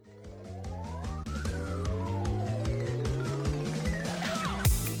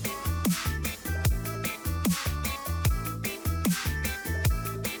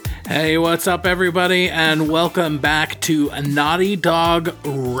Hey, what's up, everybody, and welcome back to Naughty Dog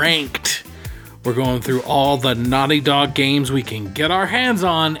Ranked. We're going through all the Naughty Dog games we can get our hands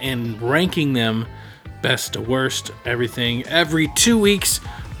on and ranking them best to worst, everything. Every 2 weeks,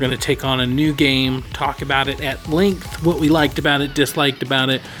 we're going to take on a new game, talk about it at length, what we liked about it, disliked about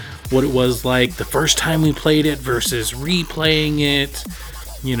it, what it was like the first time we played it versus replaying it,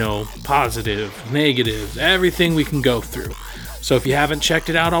 you know, positive, negatives, everything we can go through. So if you haven't checked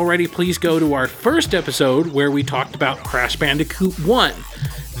it out already, please go to our first episode where we talked about Crash Bandicoot 1.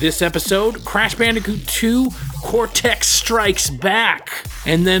 This episode, Crash Bandicoot 2, Cortex Strikes Back,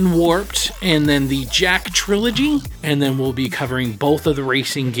 and then Warped, and then the Jak trilogy, and then we'll be covering both of the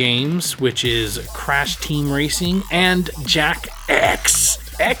racing games, which is Crash Team Racing and Jak X.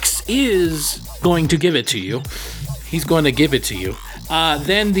 X is going to give it to you. He's going to give it to you.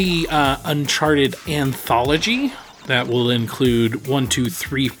 Then the Uncharted Anthology. That will include 1, 2,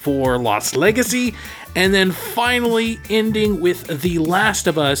 3, 4 Lost Legacy, and then finally ending with The Last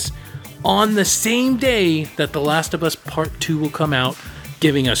of Us on the same day that The Last of Us Part 2 will come out,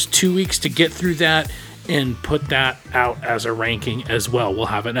 giving us 2 weeks to get through that and put that out as a ranking as well. We'll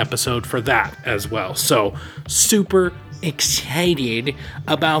have an episode for that as well. So, super excited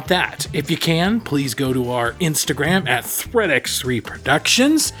about that. If you can, please go to our Instagram at ThreadX3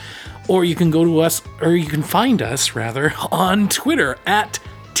 Productions. Or you can go to us, or you can find us, rather, on Twitter at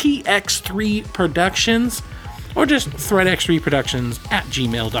TX3 Productions, or just ThreadX3Productions at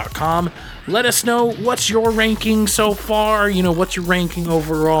gmail.com. Let us know what's your ranking so far, you know, what's your ranking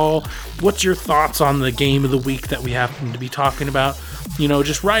overall, what's your thoughts on the game of the week that we happen to be talking about. You know,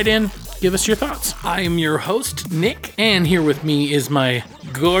 just write in, give us your thoughts. I am your host, Nick, and here with me is my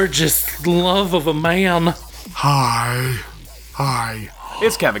gorgeous love of a man. Hi.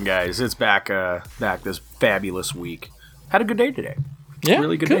 It's Kevin, guys. It's back this fabulous week. Had a good day today. Yeah,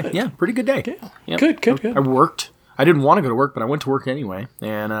 really good day. Yeah, pretty good day. Yeah. Yep. Good. I worked. I didn't want to go to work, but I went to work anyway,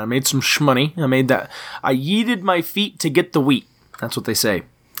 and I made some shmoney. I yeeted my feet to get the wheat. That's what they say.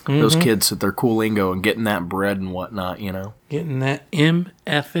 Mm-hmm. Those kids with their cool lingo and getting that bread and whatnot, you know. Getting that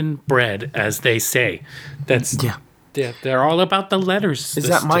M-effing bread, as they say. Yeah, they're all about the letters. Is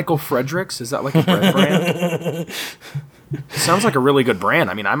that Michael Fredericks? Is that like a bread brand? Sounds like a really good brand.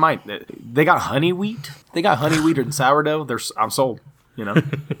 I mean, I might. They got honey wheat. They got honey wheat and sourdough. I'm sold. You know.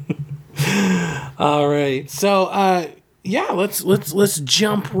 All right. So, yeah, let's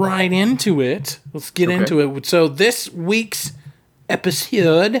jump right into it. Let's get into it. So this week's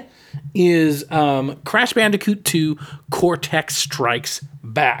episode is Crash Bandicoot 2: Cortex Strikes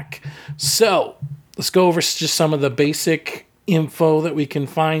Back. So let's go over just some of the basic info that we can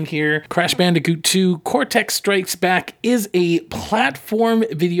find here. Crash Bandicoot 2 Cortex Strikes Back is a platform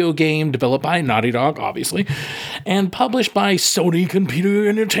video game developed by Naughty Dog, obviously, and published by Sony Computer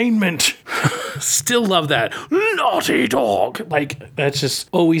Entertainment. Still love that. Naughty Dog. Like, that's just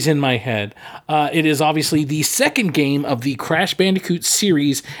always in my head. It is obviously the second game of the Crash Bandicoot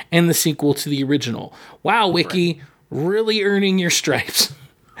series and the sequel to the original. Wow, Wiki, really earning your stripes.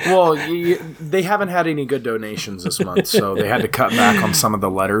 Well, they haven't had any good donations this month, so they had to cut back on some of the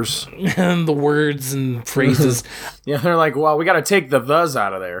letters. And the words and phrases. Yeah, they're like, well, we got to take the thes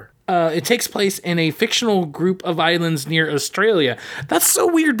out of there. It takes place in a fictional group of islands near Australia. That's so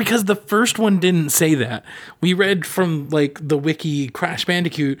weird because the first one didn't say that. We read from, like, the wiki Crash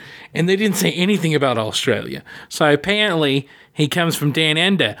Bandicoot, and they didn't say anything about Australia. So apparently, he comes from Dan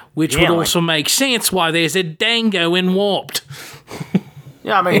Ender, which would also make sense why there's a dango in Warped.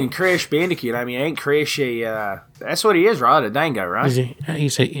 Yeah, I mean, Crash Bandicoot. I mean, ain't Crash a... that's what he is, right? A dango, right?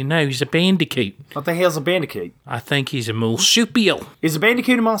 He's a bandicoot. What the hell's a bandicoot? I think he's a marsupial. Is a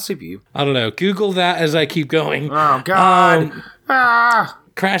bandicoot a marsupial? I don't know. Google that as I keep going. Oh, God.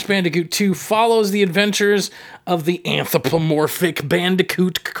 Crash Bandicoot 2 follows the adventures of the anthropomorphic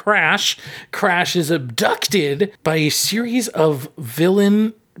bandicoot Crash. Crash is abducted by a series of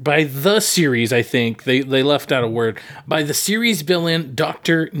by the series, I think, they left out a word, by the series villain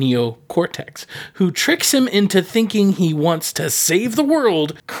Dr. Neo Cortex, who tricks him into thinking he wants to save the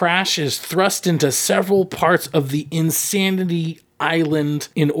world. Crash is thrust into several parts of the Insanity Island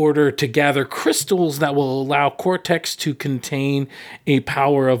in order to gather crystals that will allow Cortex to contain a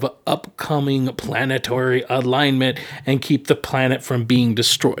power of upcoming planetary alignment and keep the planet from being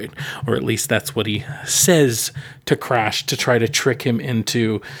destroyed. Or at least that's what he says to Crash to try to trick him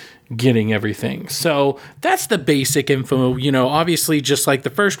into getting everything. So that's the basic info. You know, obviously, just like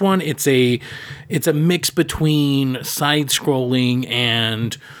the first one, it's a mix between side-scrolling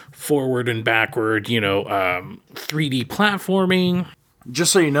and forward and backward, 3D platforming.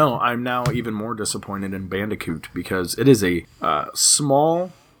 Just so you know, I'm now even more disappointed in Bandicoot because it is a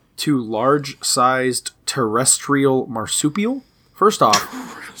small to large-sized terrestrial marsupial? First off,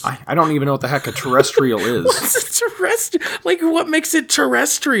 I don't even know what the heck a terrestrial is. What's a terrestrial? Like, what makes it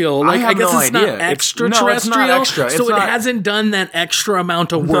terrestrial? Like, I guess no it's idea. not extraterrestrial. It's not extra. So it hasn't done that extra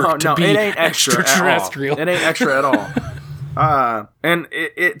amount of work to be it ain't extraterrestrial. It ain't extra at all. And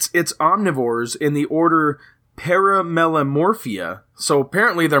it's omnivores in the order Paramelemorphia. So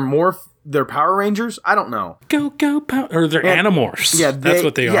apparently they're Power Rangers? I don't know. Go, Power... Or they're Animorphs. Yeah, that's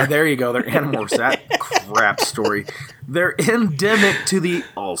what they are. Yeah, there you go. They're Animorphs. That crap story. They're endemic to the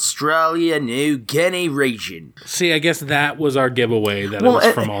Australia-New Guinea region. See, I guess that was our giveaway, that it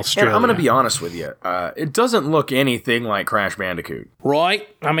was from Australia. And I'm going to be honest with you. It doesn't look anything like Crash Bandicoot. Right?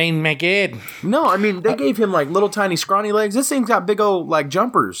 I mean, my God. No, I mean, they gave him, like, little tiny scrawny legs. This thing's got big old, like,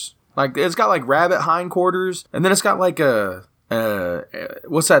 jumpers. Like, it's got, like, rabbit hindquarters. And then it's got, like,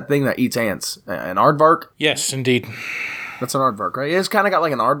 what's that thing that eats ants? An aardvark? Yes, indeed. That's an aardvark, right? It's kind of got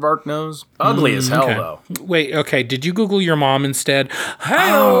like an aardvark nose. Ugly as hell, though. Wait, okay. Did you Google your mom instead?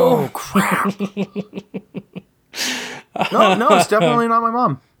 Oh, crap. No, it's definitely not my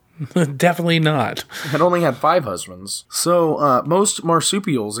mom. Definitely not. I'd only had 5 husbands. So, most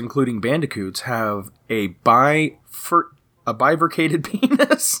marsupials, including bandicoots, have a bifurcated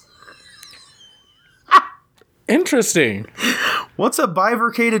penis. Interesting. What's a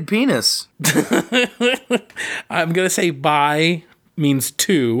bifurcated penis? I'm going to say bi means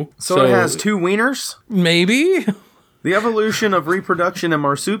 2. So it has 2 wieners? Maybe? The evolution of reproduction in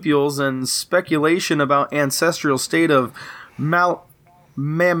marsupials and speculation about ancestral state of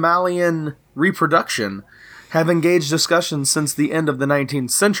mammalian reproduction have engaged discussions since the end of the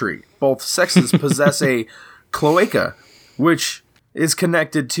 19th century. Both sexes possess a cloaca, which is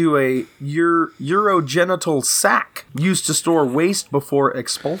connected to a urogenital sac used to store waste before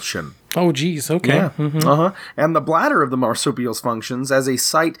expulsion. Oh, geez. Okay. Yeah. Mm-hmm. And the bladder of the marsupials functions as a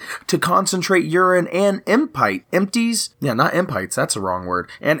site to concentrate urine and empties that's a wrong word,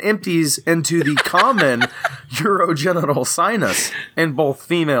 and empties into the common urogenital sinus in both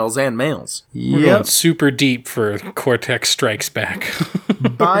females and males. We're going super deep for Cortex Strikes Back.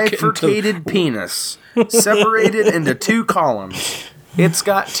 Bifurcated penis, separated into 2 columns. It's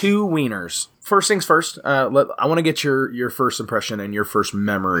got 2 wieners. First things first, I want to get your first impression and your first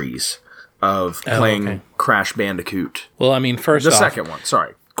memories of playing Crash Bandicoot. Well, I mean, first off... The second one,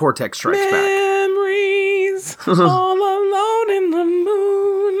 sorry. Cortex Strikes Back. Memories all alone in the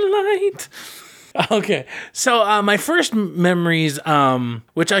moonlight. Okay, so my first memories,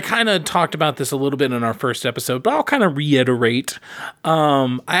 which I kind of talked about this a little bit in our first episode, but I'll kind of reiterate.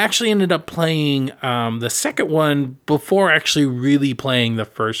 I actually ended up playing the second one before actually really playing the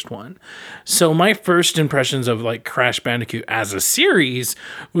first one. So my first impressions of like Crash Bandicoot as a series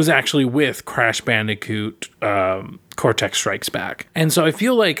was actually with Crash Bandicoot Cortex Strikes Back. And so I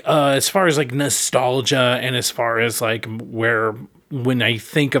feel like as far as like nostalgia and as far as like when I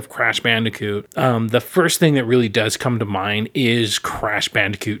think of Crash Bandicoot, the first thing that really does come to mind is Crash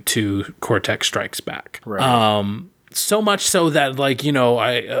Bandicoot 2 Cortex Strikes Back. Right. So much so that, like, you know,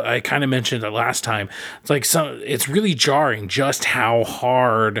 I kind of mentioned it last time. It's like it's really jarring just how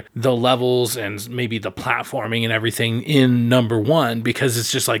hard the levels and maybe the platforming and everything in number 1, because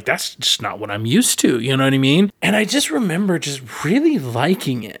it's just like, that's just not what I'm used to. You know what I mean? And I just remember just really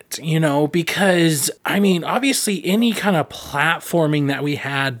liking it, you know, because I mean, obviously any kind of platforming that we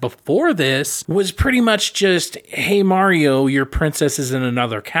had before this was pretty much just, hey, Mario, your princess is in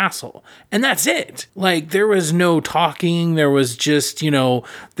another castle. And that's it. Like, there was no talking. There was just, you know,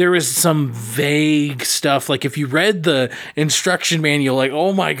 there was some vague stuff. Like, if you read the instruction manual, like,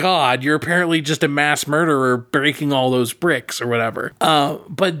 oh my God, you're apparently just a mass murderer breaking all those bricks or whatever.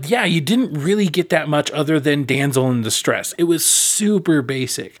 But yeah, you didn't really get that much other than damsel in distress. It was super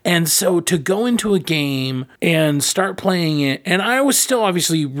basic. And so to go into a game and start playing it, and I was still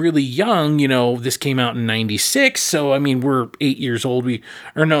obviously really young, you know, this came out in 96. So, I mean, we're 8 years old.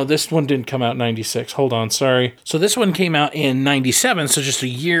 This one didn't come out in 96. Hold on. Sorry. So this one came out in 97, so just a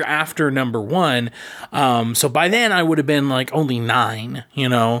year after number 1. So by then I would have been like only 9, you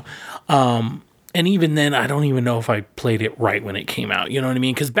know. And even then, I don't even know if I played it right when it came out. You know what I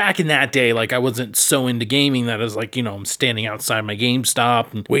mean? Because back in that day, like, I wasn't so into gaming that I was like, you know, I'm standing outside my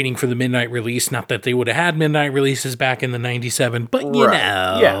GameStop and waiting for the midnight release. Not that they would have had midnight releases back in the 97, but you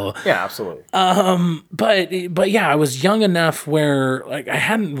know. Yeah, absolutely. But yeah, I was young enough where, like, I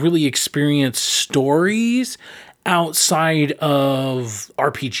hadn't really experienced stories outside of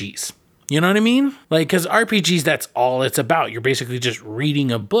RPGs. You know what I mean? Like, because RPGs, that's all it's about. You're basically just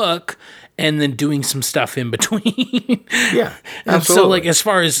reading a book and then doing some stuff in between. Yeah, and so like as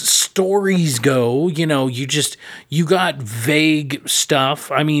far as stories go, you know, you got vague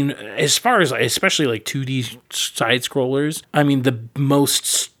stuff. I mean, as far as especially like 2D side scrollers, I mean, the most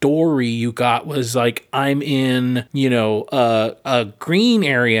story you got was like, I'm in, you know, a green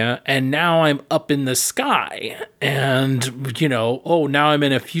area and now I'm up in the sky, and you know, oh, now I'm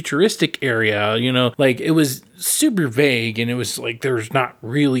in a futuristic area, you know, like it was super vague, and it was like there's not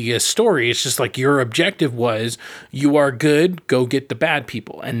really a story. It's just like your objective was you are good, go get the bad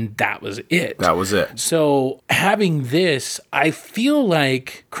people, and that was it. That was it. So having this, I feel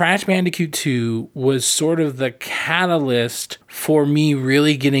like Crash Bandicoot 2 was sort of the catalyst for me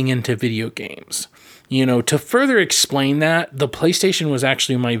really getting into video games. You know, to further explain that, the PlayStation was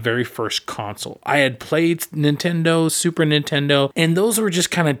actually my very first console. I had played Nintendo, Super Nintendo, and those were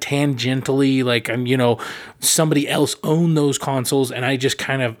just kind of tangentially, like, you know, somebody else owned those consoles, and I just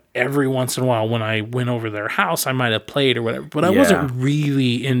kind of, every once in a while, when I went over their house, I might have played or whatever, but I wasn't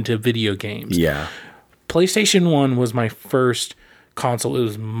really into video games. Yeah. PlayStation 1 was my first console. It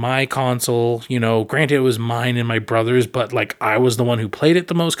was my console, you know, granted it was mine and my brother's, but like I was the one who played it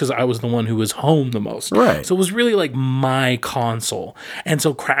the most because I was the one who was home the most. Right. So it was really like my console. And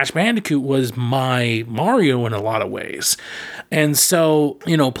so Crash Bandicoot was my Mario in a lot of ways. And so,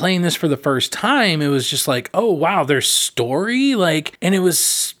 you know, playing this for the first time, it was just like, oh wow, there's story, like, and it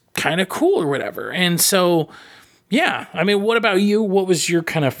was kind of cool or whatever. And so, yeah, I mean, what about you? What was your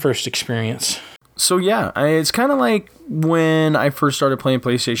kind of first experience? So yeah, it's kind of like when I first started playing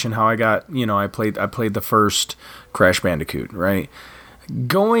PlayStation, how I got, you know, I played the first Crash Bandicoot, right?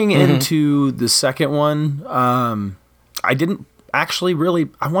 Going into the second one, I didn't actually really,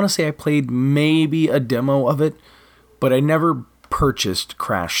 I want to say I played maybe a demo of it, but I never purchased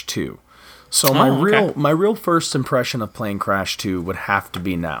Crash 2. So my real first impression of playing Crash 2 would have to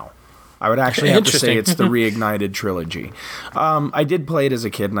be now. I would actually have to say it's the Reignited trilogy. I did play it as a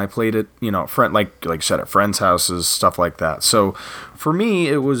kid, and I played it, you know, like I said, at friends' houses, stuff like that. So for me,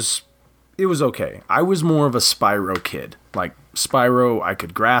 it was okay. I was more of a Spyro kid. Like Spyro, I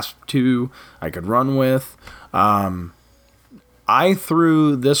could grasp to, I could run with. I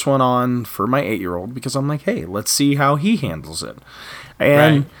threw this one on for my 8-year-old because I'm like, hey, let's see how he handles it,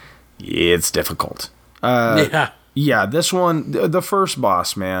 and it's difficult. Yeah, this one, the first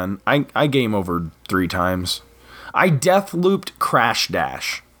boss, man, I game over 3 times. I death looped Crash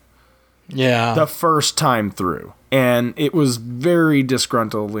Dash. Yeah. The first time through. And it was very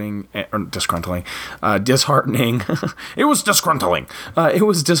disheartening. It was disgruntling. It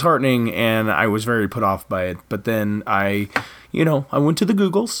was disheartening, and I was very put off by it. But then I went to the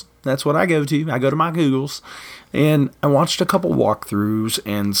Googles. That's what I go to. I go to my Googles. And I watched a couple walkthroughs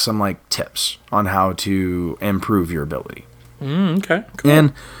and some like tips on how to improve your ability. Okay. Cool.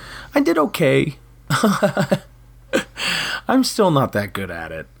 And I did okay. I'm still not that good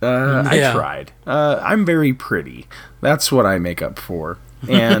at it. I tried. I'm very pretty. That's what I make up for.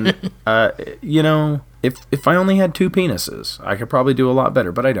 And, you know, if I only had 2 penises, I could probably do a lot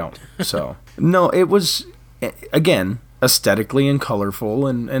better, but I don't. So, no, it was, again, aesthetically and colorful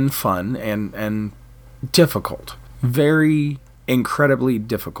and fun and difficult. Very incredibly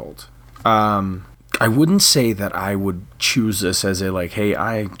difficult. I wouldn't say that I would choose this as a like, hey,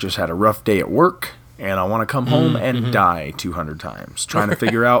 I just had a rough day at work and I want to come home and die 200 times trying to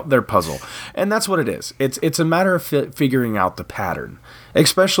figure out their puzzle. And that's what it is. It's a matter of figuring out the pattern,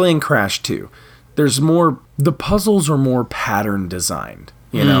 especially in Crash 2. The puzzles are more pattern designed,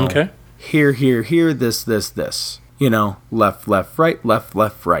 you know. Okay. Here, this. You know, left, right,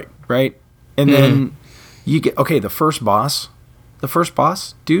 right? And then you get, okay, the first boss,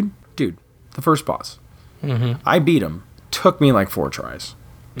 dude, the first boss. I beat him. Took me like 4 tries.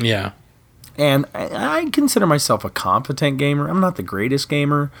 Yeah. And I consider myself a competent gamer. I'm not the greatest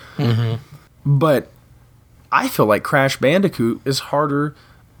gamer. But I feel like Crash Bandicoot is harder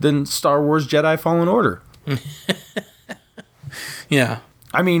than Star Wars Jedi Fallen Order. Yeah.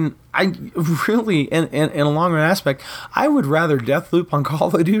 I mean, I really, in a longer aspect, I would rather Deathloop on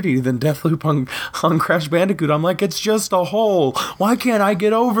Call of Duty than Deathloop on Crash Bandicoot. I'm like, it's just a hole. Why can't I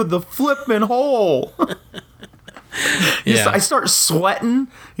get over the flipping hole? Yeah. I start sweating,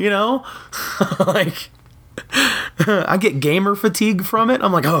 you know? Like, I get gamer fatigue from it.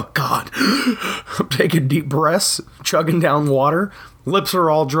 I'm like, oh, God. I'm taking deep breaths, chugging down water. Lips are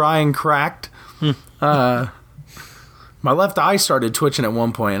all dry and cracked. My left eye started twitching at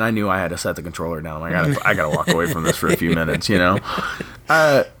one point, and I knew I had to set the controller down. I gotta walk away from this for a few minutes, you know.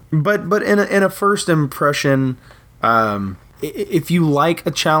 But in a first impression, if you like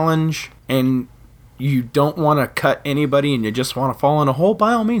a challenge and you don't want to cut anybody and you just want to fall in a hole,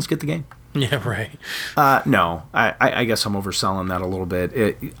 by all means, get the game. Yeah, right. No, I guess I'm overselling that a little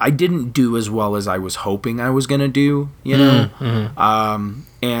bit. I didn't do as well as I was hoping I was going to do, you know?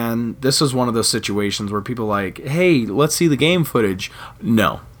 And this is one of those situations where people are like, hey, let's see the game footage.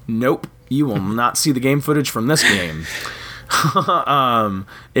 No. Nope. You will not see the game footage from this game.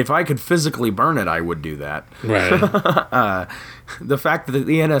 If I could physically burn it, I would do that. Right. The fact that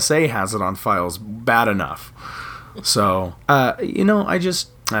the NSA has it on file is bad enough. So, you know, I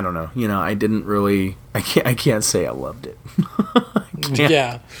don't know. You know, I didn't really. I can't say I loved it.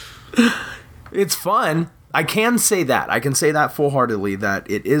 Yeah. It's fun. I can say that. I can say that full-heartedly that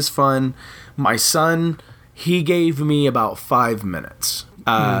it is fun. My son, he gave me about 5 minutes.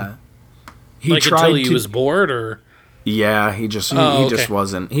 He like tried until he was bored, or yeah, he just okay.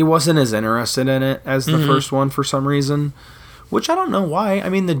 wasn't. He wasn't as interested in it as the first one for some reason, which I don't know why. I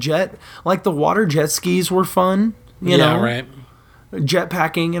mean, the water jet skis were fun. You know, right.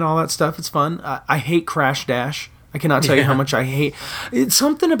 Jetpacking and all that stuff. It's fun. I hate Crash Dash. I cannot tell you how much I hate. It's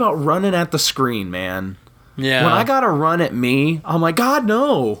something about running at the screen, man. Yeah. When I gotta run at me, I'm like, God,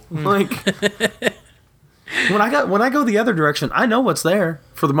 no. Like, when I go the other direction, I know what's there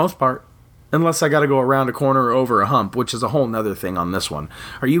for the most part. Unless I got to go around a corner or over a hump, which is a whole nother thing on this one.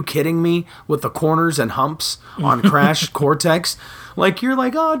 Are you kidding me with the corners and humps on Crash Cortex? Like, you're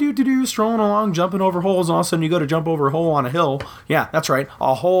like, oh, strolling along, jumping over holes, and all of a sudden you go to jump over a hole on a hill. Yeah, that's right.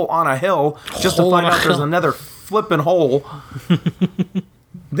 A hole on a hill, just to find out there's another flipping hole.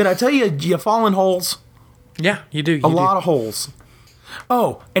 Did I tell you, you fall in holes? Yeah, you do. A lot of holes.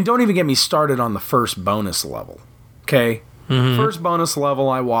 Oh, and don't even get me started on the first bonus level. Okay? First bonus level,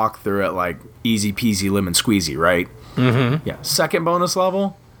 I walk through it like easy peasy lemon squeezy, right? Yeah. Second bonus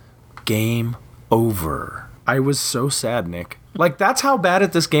level, game over. I was so sad, Nick. Like, that's how bad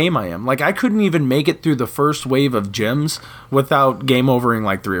at this game I am. Like, I couldn't even make it through the first wave of gems without game overing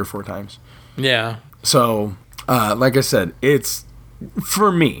like 3 or 4 times. Yeah. So, like I said, it's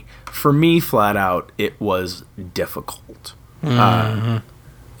for me, flat out, it was difficult. It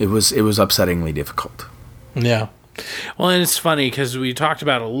was upsettingly difficult. Yeah. Well, and it's funny because we talked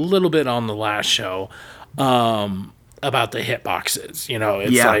about a little bit on the last show about the hitboxes. You know,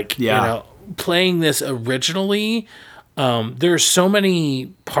 it's you know, playing this originally, there's so many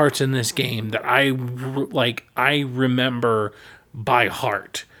parts in this game that I remember by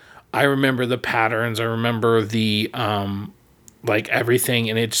heart. I remember the patterns. I remember the like everything,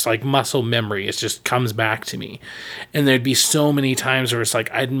 and it's like muscle memory. It just comes back to me. And there'd be so many times where it's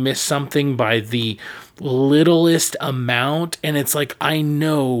like I'd miss something by the littlest amount, and it's like I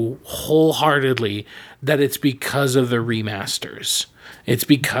know wholeheartedly that it's because of the remasters. It's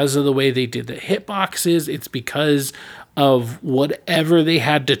because of the way they did the hitboxes. It's because of whatever they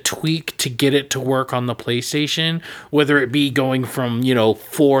had to tweak to get it to work on the PlayStation, whether it be going from,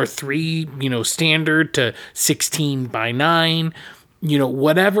 4:3, standard to 16:9,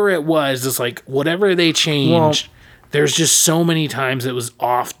 whatever it was, it's like whatever they changed, there's just so many times it was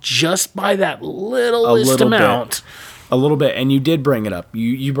off just by that littlest amount. A little bit, and you did bring it up.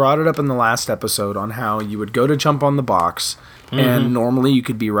 You brought it up in the last episode on how you would go to jump on the box, and normally you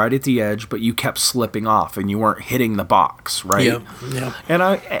could be right at the edge, but you kept slipping off, and you weren't hitting the box, right? Yep. And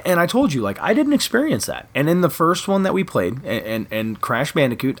I told you, like, I didn't experience that. And in the first one that we played, and Crash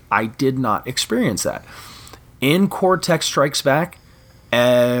Bandicoot, I did not experience that. In Cortex Strikes Back,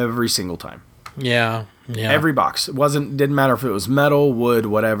 every single time. Yeah. Every box. Didn't matter if it was metal, wood,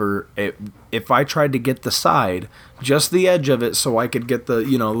 whatever. If I tried to get the side, just the edge of it, so I could get the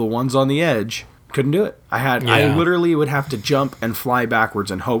ones on the edge, couldn't do it. I literally would have to jump and fly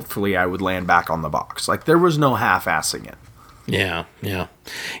backwards, and hopefully I would land back on the box. Like, there was no half-assing it. Yeah.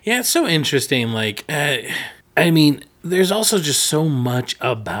 It's so interesting. Like, I mean, there's also just so much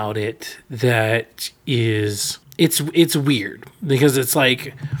about it that is it's weird, because it's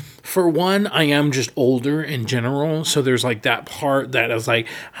like, for one, I am just older in general, so there's like that part that is like,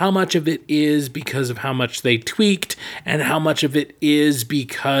 how much of it is because of how much they tweaked, and how much of it is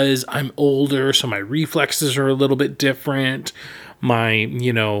because I'm older, so my reflexes are a little bit different. My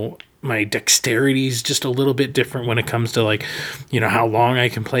dexterity is just a little bit different when it comes to like, how long I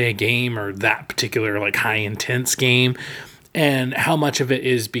can play a game, or that particular like high intense game. And how much of it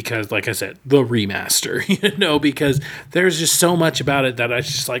is because, like I said, the remaster, because there's just so much about it that I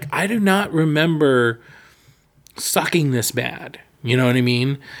just like, I do not remember sucking this bad. You know what I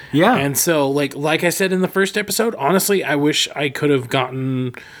mean? Yeah. And so like I said in the first episode, honestly, I wish I could have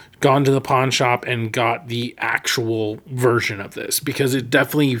gone to the pawn shop and got the actual version of this, because it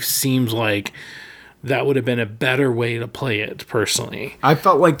definitely seems like that would have been a better way to play it, personally. I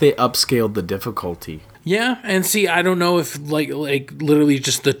felt like they upscaled the difficulty. Yeah, and see, I don't know if like literally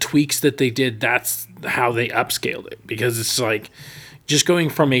just the tweaks that they did, that's how they upscaled it, because it's like just going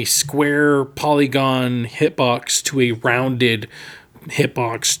from a square polygon hitbox to a rounded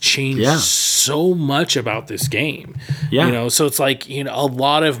hitbox changed so much about this game. Yeah. You know, so it's like, you know, a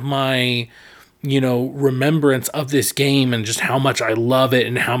lot of my, you know, remembrance of this game and just how much I love it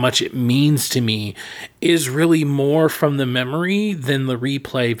and how much it means to me is really more from the memory than the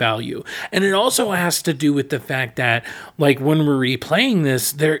replay value. And it also has to do with the fact that, like, when we're replaying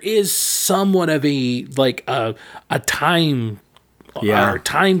this, there is somewhat of a time or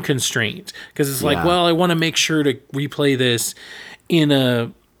time constraint, because it's like, well, I want to make sure to replay this in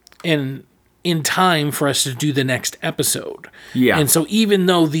time for us to do the next episode. Yeah. And so even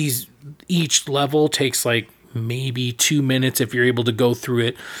though each level takes like maybe 2 minutes if you're able to go through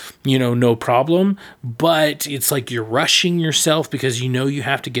it, you know, no problem, but it's like you're rushing yourself because you know you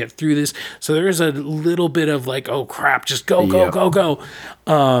have to get through this. So there is a little bit of like, oh crap, just go.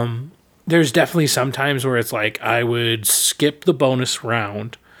 There's definitely some times where it's like I would skip the bonus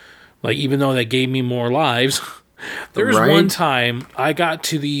round, like even though that gave me more lives. There's one time I got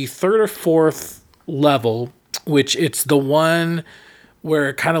to the third or fourth level, which it's the one where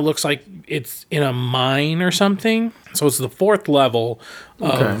it kind of looks like it's in a mine or something. So it's the fourth level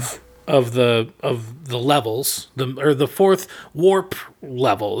of the levels, the fourth warp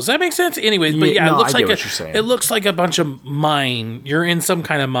level. Does that make sense? Anyways, but it looks like it looks like a bunch of mine. You're in some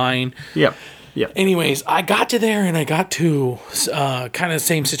kind of mine. Yep. Yeah. Anyways, I got to there and I got to kind of the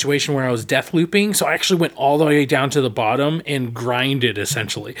same situation where I was death looping. So I actually went all the way down to the bottom and grinded,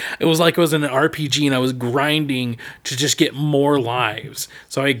 essentially. It was like it was in an RPG and I was grinding to just get more lives.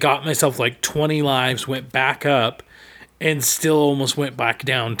 So I got myself like 20 lives, went back up, and still almost went back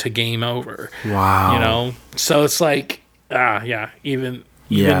down to game over. Wow. You know? So it's like, even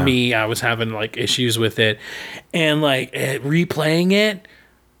me, I was having like issues with it. And like replaying it,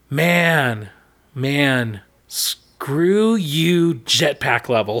 man, screw you jetpack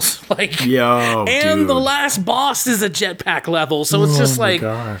levels. Like, dude. The last boss is a jetpack level. So it's just like,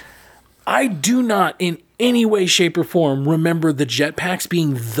 God. I do not in any way, shape, or form remember the jetpacks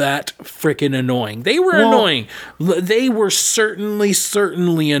being that freaking annoying. They were annoying. They were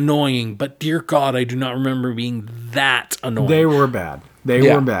certainly annoying, but dear God, I do not remember being that annoying. They were bad.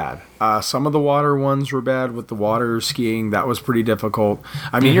 They were bad. Some of the water ones were bad with the water skiing. That was pretty difficult.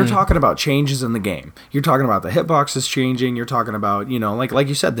 I mean, you're talking about changes in the game. You're talking about the hitboxes changing. You're talking about, you know, like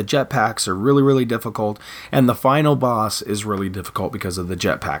you said, the jetpacks are really, really difficult. And the final boss is really difficult because of the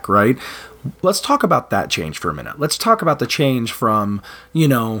jetpack, right? Let's talk about that change for a minute. Let's talk about the change from, you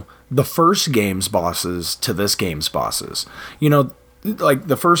know, the first game's bosses to this game's bosses. You know, like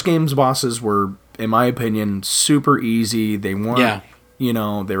the first game's bosses were, in my opinion, super easy. They weren't... Yeah. You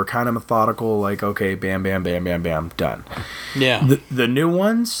know, they were kind of methodical, like, okay, bam, bam, bam, bam, bam, done. Yeah. The new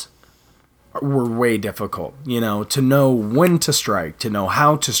ones were way difficult, you know, to know when to strike, to know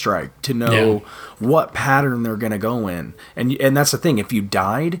how to strike, to know what pattern they're going to go in. And that's the thing. If you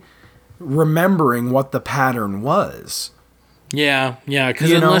died, remembering what the pattern was. Yeah, because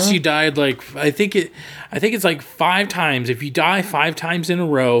unless you died, like, I think it's like 5 times. If you die 5 times in a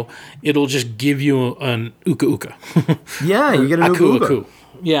row, it'll just give you an uka uka. Yeah, you get an uka uka.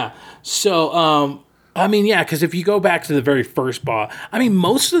 Yeah. So, I mean, yeah, because if you go back to the very first boss, I mean,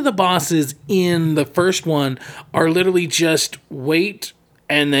 most of the bosses in the first one are literally just wait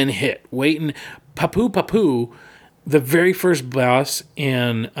and then hit. Wait and Papu. The very first boss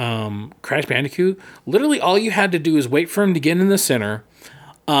in Crash Bandicoot, literally all you had to do is wait for him to get in the center.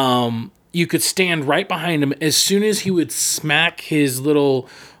 You could stand right behind him. As soon as he would smack his little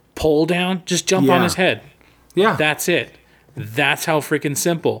pole down, just jump on his head. Yeah. That's it. That's how freaking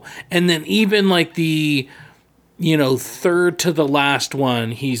simple. And then even like the, you know, third to the last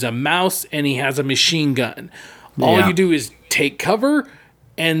one, he's a mouse and he has a machine gun. All you do is take cover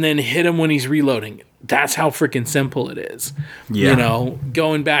and then hit him when he's reloading. That's how freaking simple it is. Yeah. You know,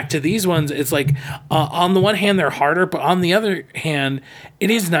 going back to these ones, it's like, on the one hand, they're harder, but on the other hand, it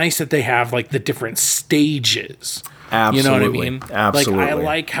is nice that they have like the different stages. Absolutely. You know what I mean? Absolutely.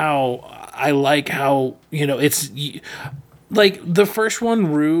 Like, I like how, you know, it's like the first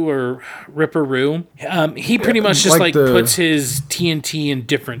one, Roo or Ripper Roo, he pretty much just like puts his TNT in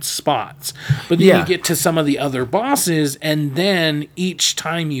different spots. But then you get to some of the other bosses, and then each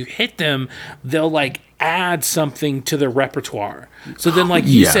time you hit them, they'll like add something to the repertoire. So then, like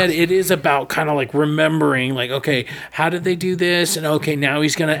you said, it is about kind of like remembering, like, okay, how did they do this? And okay, now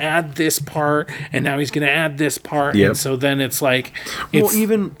he's going to add this part, and now he's going to add this part. And so then it's like, well,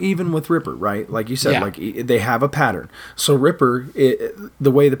 even with Ripper, right? Like you said, like they have a pattern. So Ripper,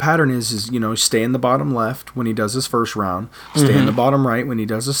 the way the pattern is, you know, stay in the bottom left when he does his first round, stay in the bottom right when he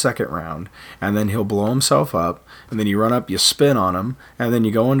does his second round, and then he'll blow himself up, and then you run up, you spin on him, and then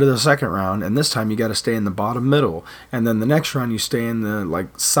you go into the second round, and this time you got to stay in the bottom middle, and then the next round you stay in the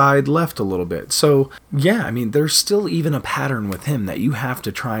like side left a little bit. So yeah, I mean, there's still even a pattern with him that you have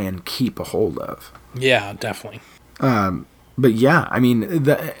to try and keep a hold of. Yeah, definitely. But yeah, I mean,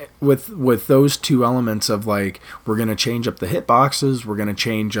 with those two elements of like, we're gonna change up the hitboxes, we're gonna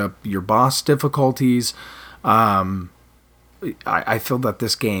change up your boss difficulties. I feel that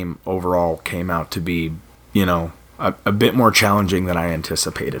this game overall came out to be, you know, a bit more challenging than I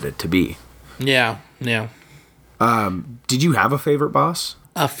anticipated it to be. Yeah. Did you have a favorite boss?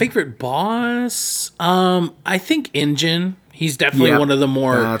 A favorite boss? I think Injin. He's definitely one of the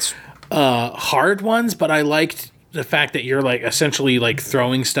more hard ones, but I liked the fact that you're like essentially like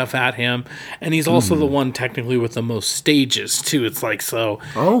throwing stuff at him, and he's also the one technically with the most stages too. It's like, so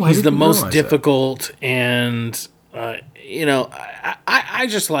he's the most difficult, and you know, I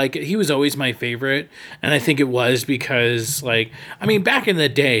just like it. He was always my favorite, and I think it was because, like, I mean, back in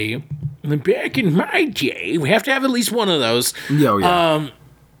my day, we have to have at least one of those.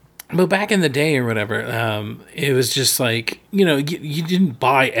 But back in the day or whatever, it was just like, you know, you didn't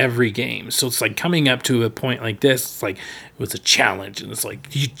buy every game. So it's like coming up to a point like this, it's like, it was a challenge. And it's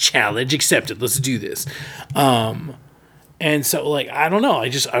like, you challenge accepted. Let's do this. And so, like, I don't know.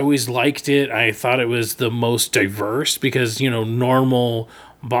 I always liked it. I thought it was the most diverse because, you know, normal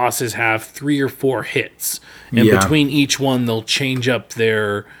bosses have 3 or 4 hits. And between each one, they'll change up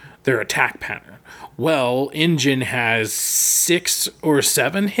their attack pattern. Well, Injin has 6 or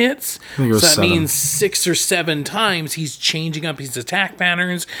 7 hits. So that means 6 or 7 times he's changing up his attack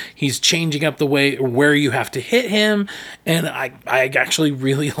patterns. He's changing up the way where you have to hit him. And I actually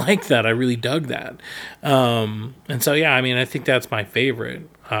really like that. I really dug that. And so, yeah, I mean, I think that's my favorite.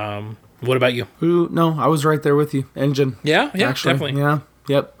 What about you? No, I was right there with you. Injin. Yeah, actually, definitely. Yeah.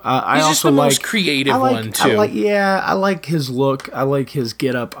 Yep. I He's also just the most creative one, too. I like his look. I like his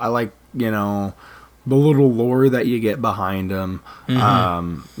get up. I like, you know, the little lore that you get behind him.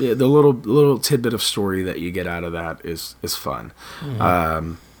 The little tidbit of story that you get out of that is fun.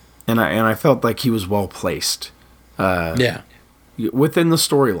 And I felt like he was well placed. Within the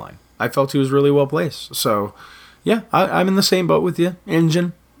storyline, I felt he was really well placed. So, yeah, I'm in the same boat with you.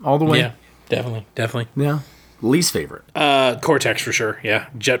 Injin all the way. Yeah, definitely. Yeah. Least favorite. Cortex for sure. Yeah,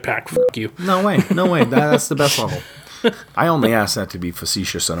 Jetpack. Fuck you. No way. That's the best level. I only asked that to be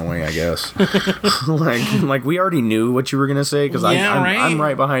facetious in a way, I guess. like we already knew what you were gonna say because I'm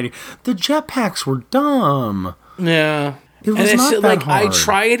right behind you. The jetpacks were dumb. Yeah, it was not that hard. I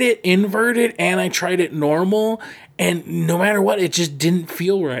tried it inverted and I tried it normal, and no matter what, it just didn't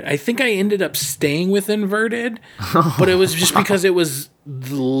feel right. I think I ended up staying with inverted, but it was just because it was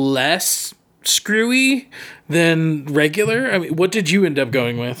less screwy than regular. I mean, what did you end up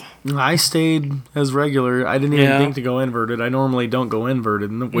going with? I stayed as regular. I didn't even think to go inverted. I normally don't go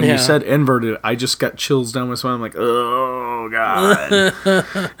inverted. And when you said inverted, I just got chills down my spine. I'm like, oh god.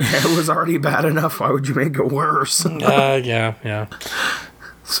 It was already bad enough. Why would you make it worse? Yeah.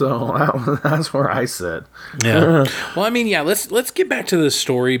 So that's where I sit. Yeah. Well, I mean, yeah, let's get back to the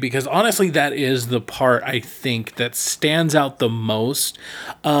story because honestly, that is the part I think that stands out the most.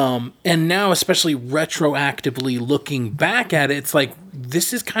 And now, especially retroactively looking back at it, it's like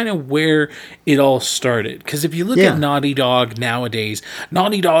this is kind of where it all started. Because if you look at Naughty Dog nowadays,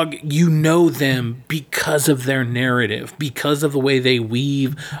 Naughty Dog, you know them because of their narrative, because of the way they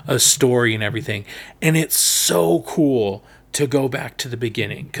weave a story and everything. And it's so cool to go back to the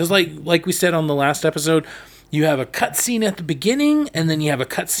beginning. Because like we said on the last episode, you have a cutscene at the beginning and then you have a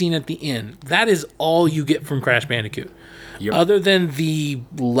cutscene at the end. That is all you get from Crash Bandicoot. Yep. Other than the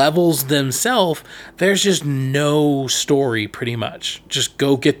levels themselves, there's just no story pretty much. Just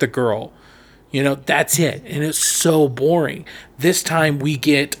go get the girl. You know, that's it. And it's so boring. This time we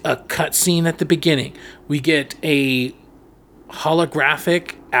get a cutscene at the beginning. We get a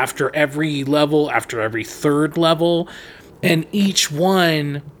holographic after every level, after every third level. And each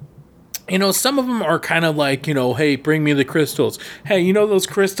one, you know, some of them are kind of like, you know, hey, bring me the crystals. Hey, you know those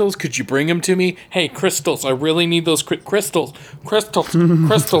crystals? Could you bring them to me? Hey, crystals. I really need those crystals. Crystals.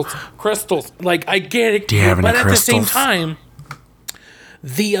 Like, I get it. Do you have any but at crystals? the same time,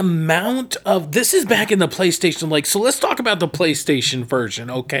 the amount of this is back in the PlayStation, like, so let's talk about the PlayStation version,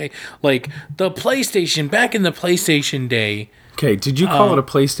 okay? Like the PlayStation back in the PlayStation day. Okay, did you call it a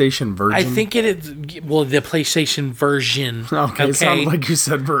PlayStation Virgin? I think it is. Well, the PlayStation version. Okay, it sounded like you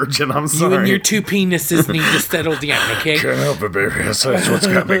said Virgin. I'm sorry. You and your two penises need to settle down, okay? Can't help it, baby. That's what's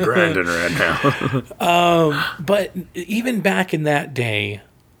got me grinding right now. But even back in that day,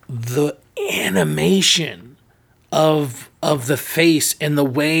 the animation of the face and the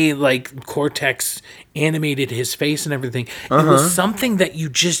way like Cortex animated his face and everything, it was something that you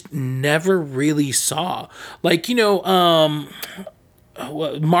just never really saw. Like,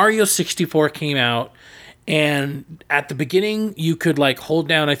 Mario 64 came out, and at the beginning you could like hold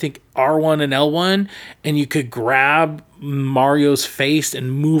down, I think, R1 and L1, and you could grab Mario's face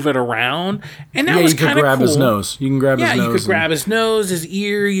and move it around, and that was kind of cool. You can grab his nose. You can grab his nose. Yeah, you could grab his nose, his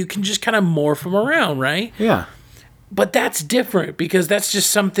ear. You can just kind of morph him around, right? Yeah. But that's different because that's just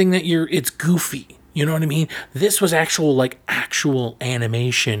something that it's goofy. You know what I mean? This was actual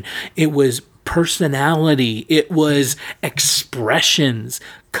animation. It was personality. It was expressions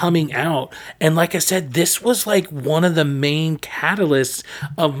coming out. And like I said, this was like one of the main catalysts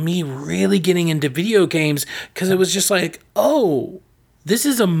of me really getting into video games, because it was just like, oh, this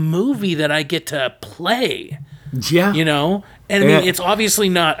is a movie that I get to play. Yeah. And I mean, it's obviously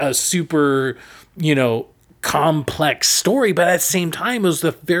not a super, complex story, but at the same time, it was the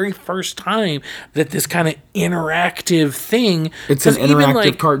very first time that this kind of interactive thing. It's an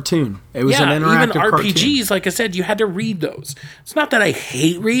interactive cartoon. It was an interactive cartoon. Even RPGs, like I said, you had to read those. It's not that I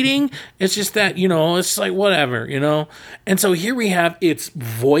hate reading. It's just that, it's like whatever, And so here we have, it's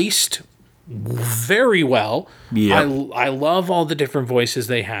voiced very well. Yeah. I love all the different voices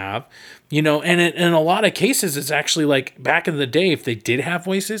they have. And in a lot of cases, it's actually like back in the day, if they did have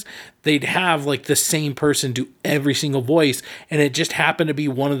voices, they'd have like the same person do every single voice. And it just happened to be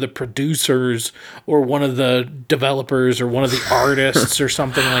one of the producers or one of the developers or one of the artists or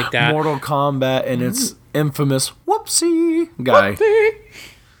something like that. Mortal Kombat and its infamous whoopsie guy. Whoopsie.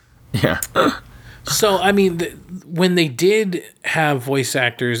 Yeah. So, I mean, when they did have voice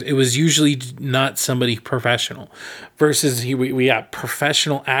actors, it was usually not somebody professional. Versus we got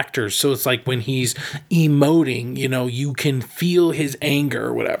professional actors. So it's like when he's emoting, you can feel his anger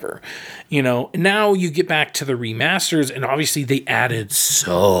or whatever. Now you get back to the remasters, and obviously they added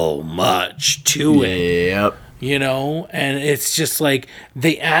so much to it. Yep. And it's just like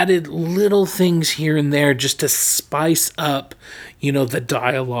they added little things here and there just to spice up, the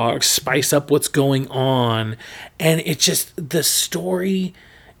dialogue, spice up what's going on. And it just, the story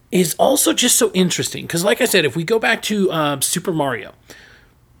is also just so interesting. Because like I said, if we go back to Super Mario,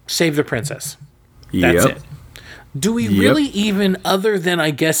 Save the Princess. That's it. Do we really even, other than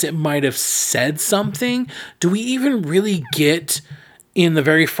I guess it might have said something, do we even really get... In the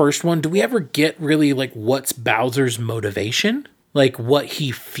very first one, do we ever get really like what's Bowser's motivation? Like what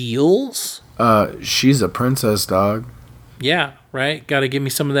he feels? She's a princess, dog. Yeah, right? Got to give me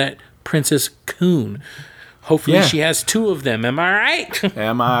some of that Princess Coon. Hopefully she has two of them. Am I right?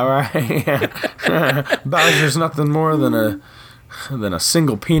 Am I right? Bowser's nothing more than a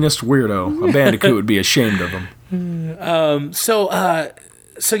single penis weirdo. A bandicoot would be ashamed of him. So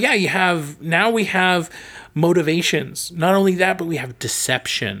yeah, we have motivations. Not only that, but we have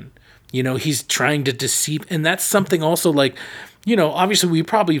deception. He's trying to deceive, and that's something also like, obviously we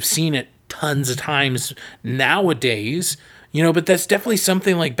probably have seen it tons of times nowadays, but that's definitely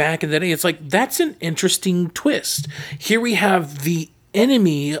something like back in the day. It's like, that's an interesting twist. Here we have the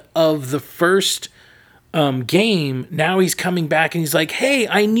enemy of the first game. Now he's coming back and he's like, hey,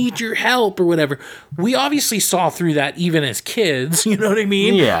 I need your help or whatever. We obviously saw through that even as kids, you know what I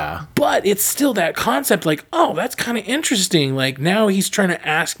mean? Yeah. But it's still that concept like, oh, that's kind of interesting. Like now he's trying to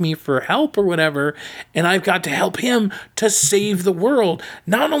ask me for help or whatever, and I've got to help him to save the world.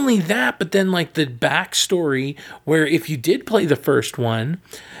 Not only that, but then like the backstory where if you did play the first one,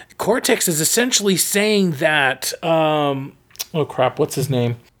 Cortex is essentially saying that, oh crap, what's his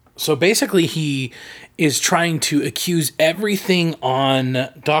name? So basically he is trying to accuse everything on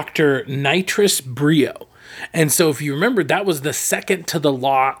Dr. Nitrous Brio. And so if you remember, that was the second to the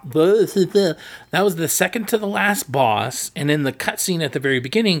last boss. And in the cutscene at the very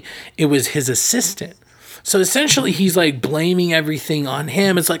beginning, it was his assistant. So essentially, he's like blaming everything on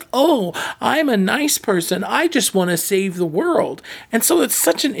him. It's like, oh, I'm a nice person. I just want to save the world. And so it's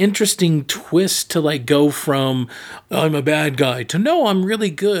such an interesting twist to like go from I'm a bad guy to no, I'm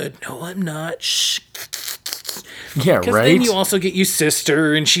really good. No, I'm not. Shh. Yeah, right. Because then you also get your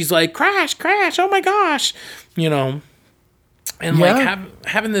sister, and she's like, crash, oh my gosh, And like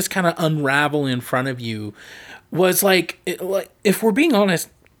having this kind of unravel in front of you. was like, if we're being honest,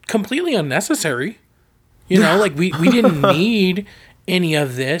 completely unnecessary. You know, like we didn't need any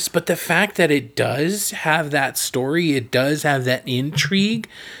of this, but the fact that it does have that story, it does have that intrigue,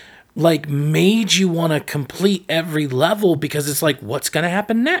 like made you want to complete every level because it's like, what's going to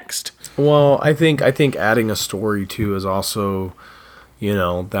happen next? Well, I think adding a story too is also, you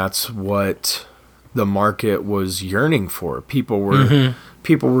know, that's what the market was yearning for. People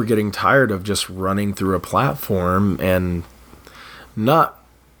were getting tired of just running through a platform and not,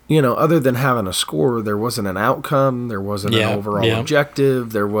 you know, other than having a score, there wasn't an outcome, there wasn't an overall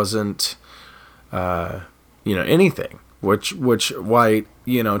objective, there wasn't, you know, anything. Which why,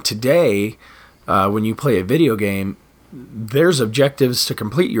 you know, today, when you play a video game, there's objectives to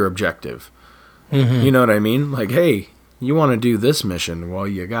complete your objective. You know what I mean? Like, hey, you want to do this mission? Well,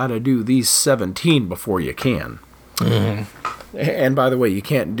 you got to do these 17 before you can. And by the way, you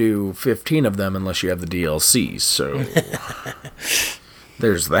can't do 15 of them unless you have the DLCs. So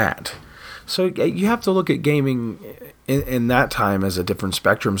there's that. So you have to look at gaming in that time as a different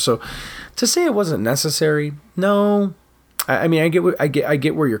spectrum. So to say it wasn't necessary, no. I mean, I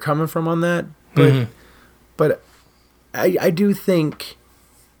get where you're coming from on that, but I do think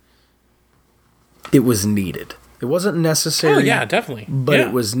it was needed. It wasn't necessary. Oh yeah, definitely. But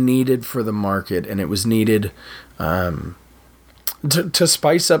it was needed for the market, and it was needed to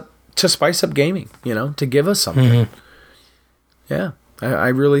spice up gaming. You know, to give us something. Yeah, I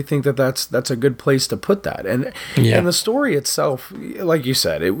really think that's a good place to put that. And the story itself, like you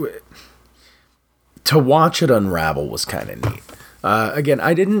said, to watch it unravel was kind of neat. Again,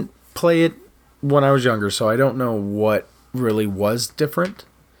 I didn't play it when I was younger, so I don't know what really was different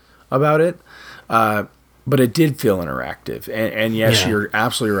about it. But it did feel interactive. And yes, you're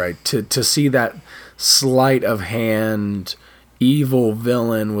absolutely right. To see that sleight of hand, evil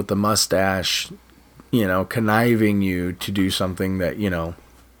villain with the mustache, you know, conniving you to do something that, you know,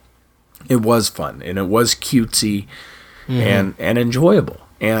 it was fun. And it was cutesy and enjoyable.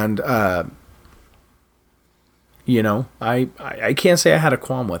 And, you know, I can't say I had a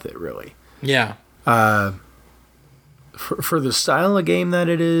qualm with it, really. Yeah. For the style of game that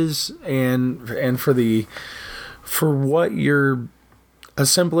it is, and for what you're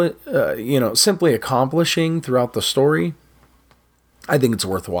simply accomplishing throughout the story, I think it's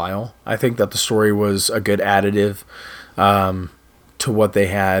worthwhile. I think that the story was a good additive to what they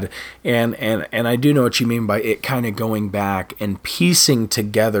had, and I do know what you mean by it kind of going back and piecing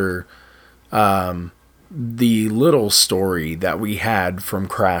together the little story that we had from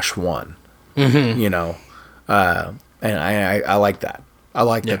Crash 1. You know, and I like that. I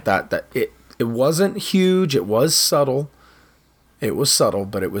like that it wasn't huge. It was subtle. It was subtle,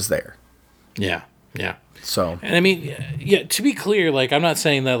 but it was there. Yeah. Yeah. So, and I mean, yeah, to be clear, like, I'm not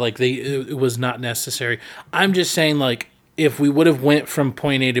saying that, like, it was not necessary. I'm just saying, like, if we would have went from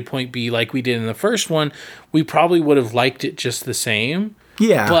point A to point B like we did in the first one, we probably would have liked it just the same.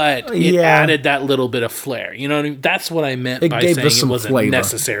 Yeah. But it added that little bit of flair. You know what I mean? That's what I meant by saying it wasn't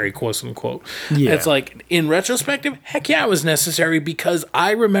necessary, quote unquote. Yeah. It's like, in retrospective, heck yeah, it was necessary, because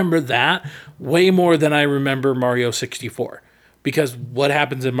I remember that way more than I remember Mario 64. Because what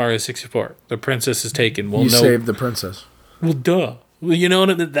happens in Mario 64? The princess is taken. Well, you saved the princess. Well, duh. Well, you know,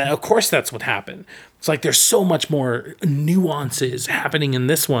 of course that's what happened. It's like there's so much more nuances happening in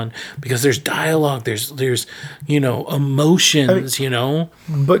this one because there's dialogue, there's you know, emotions, you know.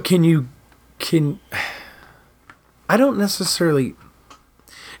 But I don't necessarily.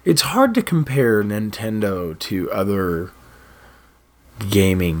 It's hard to compare Nintendo to other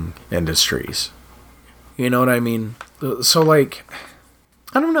gaming industries. You know what I mean? So, like,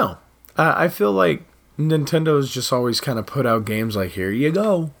 I don't know. I feel like Nintendo's just always kind of put out games like, here you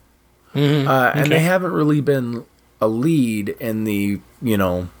go. And they haven't really been a lead in the, you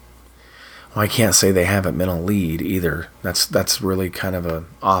know, well, I can't say they haven't been a lead either. That's really kind of a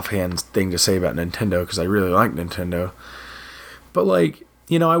offhand thing to say about Nintendo, because I really like Nintendo. But, like,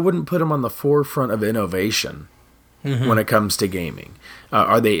 you know, I wouldn't put them on the forefront of innovation when it comes to gaming.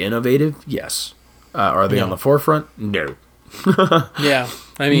 Are they innovative? Yes. Are they on the forefront? No. Yeah,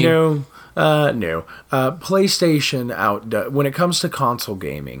 I mean... No. PlayStation when it comes to console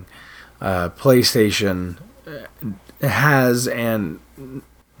gaming, PlayStation has, and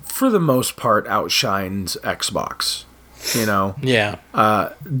for the most part, outshines Xbox. You know? Yeah.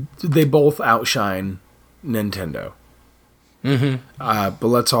 They both outshine Nintendo. But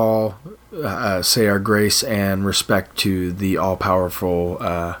let's all say our grace and respect to the all-powerful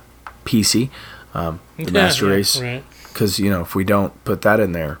PC, the Master Race. Right. Because, you know, if we don't put that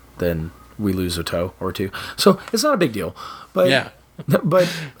in there, then we lose a toe or two. So it's not a big deal. But but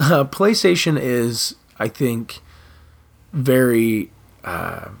PlayStation is, I think, very,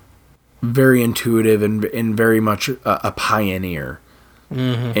 very intuitive and very much a pioneer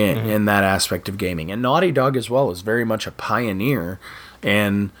in that aspect of gaming. And Naughty Dog as well is very much a pioneer,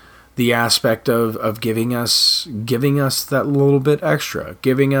 and the aspect of giving us that little bit extra,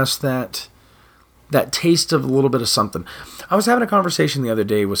 giving us that taste of a little bit of something. I was having a conversation the other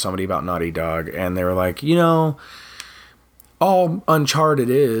day with somebody about Naughty Dog, and they were like, all Uncharted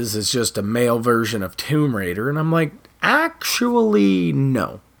is just a male version of Tomb Raider. And I'm like, actually,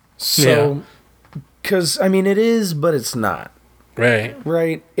 no. So, because, I mean, it is, but it's not. Right.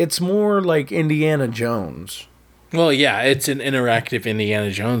 Right? It's more like Indiana Jones. Well, yeah, it's an interactive Indiana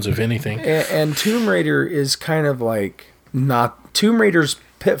Jones, if anything. And Tomb Raider is kind of like not... Tomb Raider's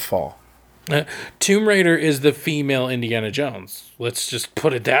Pitfall. Tomb Raider is the female Indiana Jones. Let's just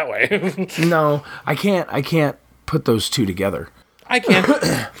put it that way. No, I can't put those two together. I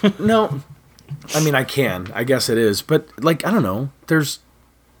can. No. I mean, I can. I guess it is. But, like, I don't know.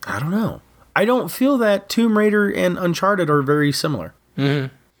 I don't know. I don't feel that Tomb Raider and Uncharted are very similar.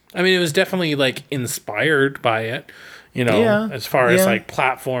 Mm-hmm. I mean, it was definitely, like, inspired by it, as far as, like,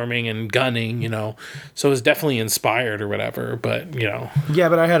 platforming and gunning, So it was definitely inspired or whatever, but, Yeah,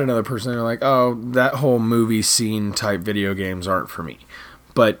 but I had another person, they're like, oh, that whole movie scene type video games aren't for me.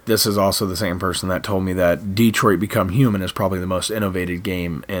 But this is also the same person that told me that Detroit Become Human is probably the most innovative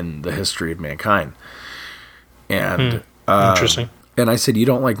game in the history of mankind. And interesting. And I said, you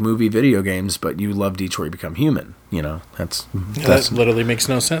don't like movie video games, but you love Detroit Become Human. That literally makes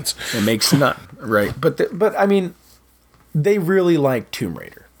no sense. It makes none, right? But I mean, they really like Tomb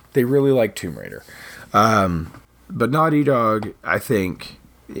Raider. But Naughty Dog, I think,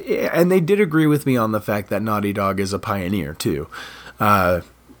 and they did agree with me on the fact that Naughty Dog is a pioneer too.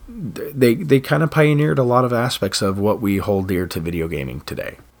 They kind of pioneered a lot of aspects of what we hold dear to video gaming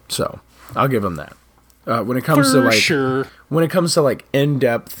today. So I'll give them that. When it comes to like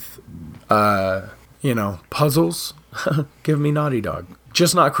in-depth, puzzles, give me Naughty Dog.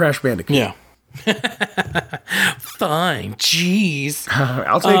 Just not Crash Bandicoot. Yeah. Fine. Jeez.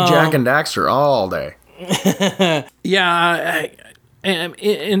 I'll take Jak and Daxter all day. Yeah.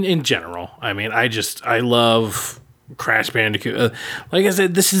 In general, I mean, I love Crash Bandicoot. Like I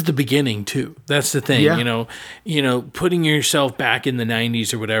said, this is the beginning too. That's the thing, putting yourself back in the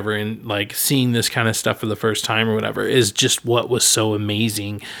 90s or whatever and like seeing this kind of stuff for the first time or whatever is just what was so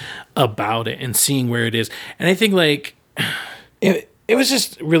amazing about it, and seeing where it is. And I think like it was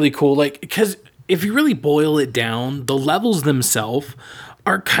just really cool, like, because if you really boil it down, the levels themselves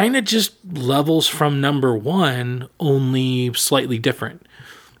are kind of just levels from number one, only slightly different.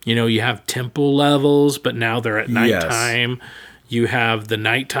 You have temple levels, but now they're at nighttime. Yes. You have the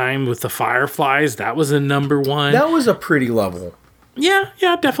nighttime with the fireflies. That was a number one. That was a pretty level. Yeah,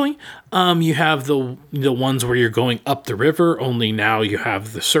 definitely. You have the ones where you're going up the river, only now you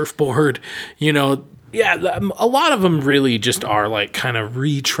have the surfboard. Yeah, a lot of them really just are like kind of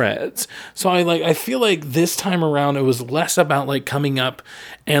retreads. So I feel like this time around it was less about like coming up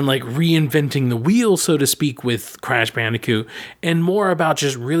and like reinventing the wheel, so to speak, with Crash Bandicoot, and more about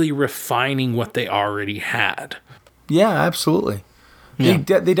just really refining what they already had. Yeah, absolutely. Yeah.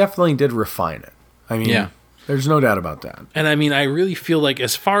 They definitely did refine it. I mean, there's no doubt about that. And I mean, I really feel like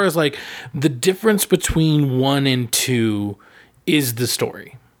as far as like the difference between 1 and 2 is the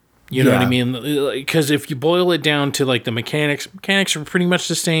story. You know what I mean? Because if you boil it down to like the mechanics are pretty much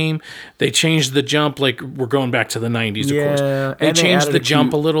the same. They changed the jump, like we're going back to the 90s, of course. They changed the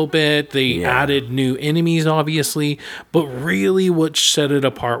jump a little bit. They added new enemies, obviously. But really what set it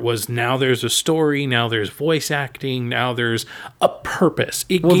apart was now there's a story, now there's voice acting, now there's a purpose.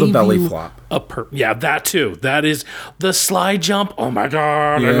 It gave the belly flop. Yeah, that too. That is the slide jump. Oh my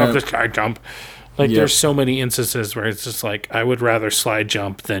God, I love the slide jump. Like, there's so many instances where it's just like, I would rather slide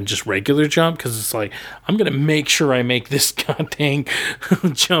jump than just regular jump, because it's like, I'm going to make sure I make this goddamn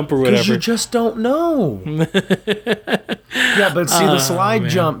jump or whatever. Because you just don't know. Yeah, but see, the slide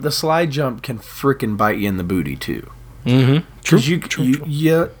jump can freaking bite you in the booty, too. Mm-hmm.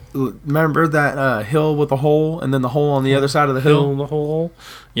 True. Remember that hill with the hole, and then the hole on the other side of the hill? The hole?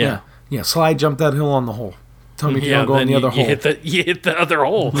 Yeah, slide jump that hill on the hole. Tell me you don't go in the other hole. You hit the other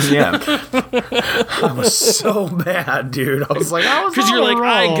hole. Yeah. I was so mad, dude. I was like, because you're like,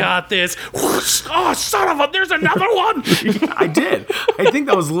 I got this. Oh, son of a, there's another one. I did. I think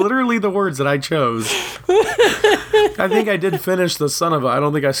that was literally the words that I chose. I think I did finish the son of a. I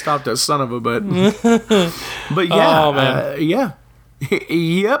don't think I stopped at son of a, but yeah. Oh, man. Yeah.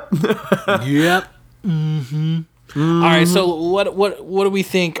 Yep. Yep. Mm-hmm. Mm-hmm. All right, so what do we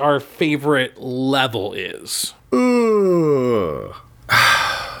think our favorite level is?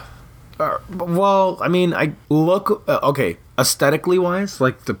 Well, I mean, I look okay. Aesthetically wise,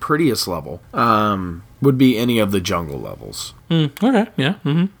 like the prettiest level would be any of the jungle levels. Okay, yeah.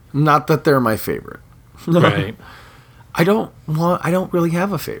 Mm-hmm. Not that they're my favorite. Right. I don't really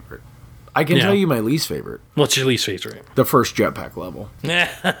have a favorite. I can tell you my least favorite. What's your least favorite? The first jetpack level. Yeah.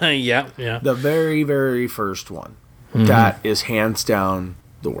 The very, very first one. That is hands down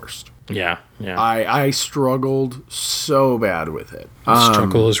the worst. Yeah. I struggled so bad with it. The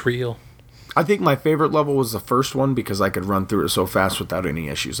struggle is real. I think my favorite level was the first one because I could run through it so fast without any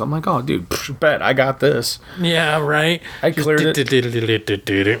issues. I'm like, oh, dude, bet I got this. Yeah, right. I cleared it. I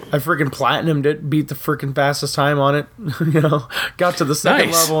freaking platinumed it, beat the freaking fastest time on it. Got to the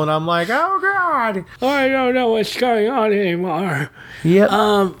second level, and I'm like, oh god, I don't know what's going on anymore.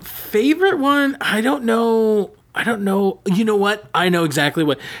 Yeah. Favorite one? I don't know. You know what? I know exactly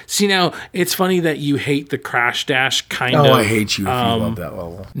what. See, now, it's funny that you hate the Crash Dash kind of. Oh, I hate you if you love that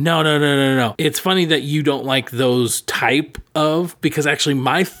level. No. It's funny that you don't like those type of, because actually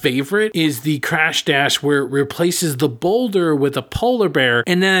my favorite is the Crash Dash where it replaces the boulder with a polar bear,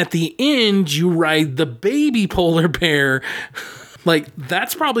 and then at the end, you ride the baby polar bear. Like,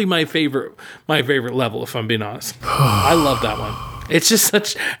 that's probably my favorite level, if I'm being honest. I love that one. It's just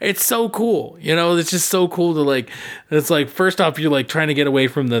it's so cool. It's just so cool to it's like, first off, you're like trying to get away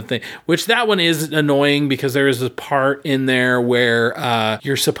from the thing, which that one is annoying because there is a part in there where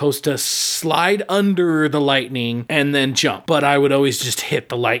you're supposed to slide under the lightning and then jump. But I would always just hit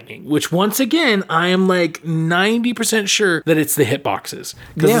the lightning, which once again, I am like 90% sure that it's the hitboxes.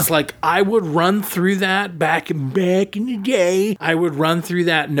 Because it's like, I would run through that back in the day. I would run through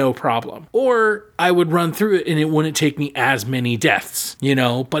that no problem. Or I would run through it and it wouldn't take me as many deaths,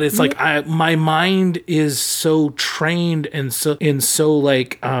 but it's like my mind is so trained and so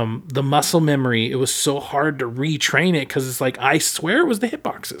the muscle memory, it was so hard to retrain it because it's like, I swear it was the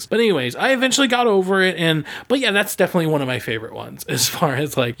hitboxes. But anyways, I eventually got over it, but yeah, that's definitely one of my favorite ones as far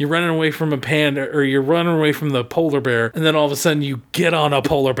as like you're running away from a panda or you're running away from the polar bear and then all of a sudden you get on a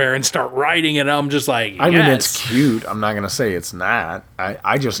polar bear and start riding it. I'm just like, yes. I mean, it's cute. I'm not going to say it's not.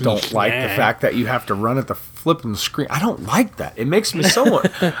 I just don't like the fact that you have to run at the flipping screen. I don't like that. It makes me so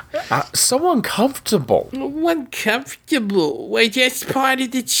uncomfortable. Uncomfortable? Well, that's part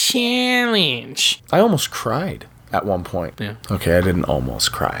of the challenge. I almost cried at one point. Yeah. Okay, I didn't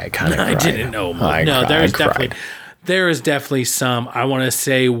almost cry. I kind of cried. I didn't almost. There is definitely some. I want to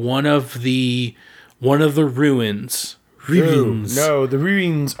say one of the ruins. No, the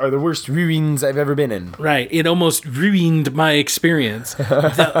ruins are the worst ruins I've ever been in. Right. It almost ruined my experience.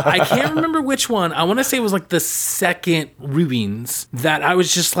 I can't remember which one. I want to say it was like the second ruins that I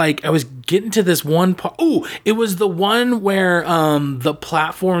was just like, I was getting to this one part. Oh, it was the one where the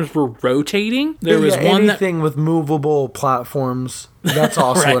platforms were rotating. There was one anything with movable platforms. That's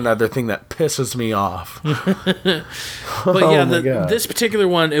also another thing that pisses me off. But yeah, this particular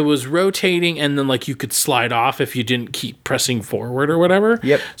one, it was rotating and then like you could slide off if you didn't keep pressing forward or whatever.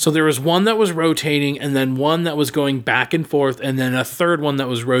 Yep. So there was one that was rotating and then one that was going back and forth and then a third one that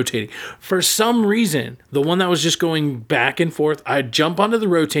was rotating. For some reason, the one that was just going back and forth, I'd jump onto the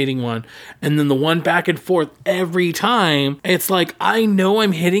rotating one and then the one back and forth every time. It's like, I know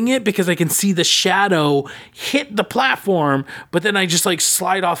I'm hitting it because I can see the shadow hit the platform, but then I just like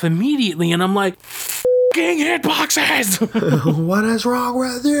slide off immediately and I'm like, fucking hitboxes. What is wrong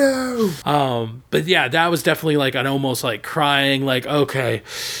with you? But yeah, that was definitely like an almost like crying, like, okay,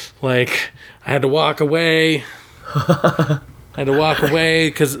 like I had to walk away.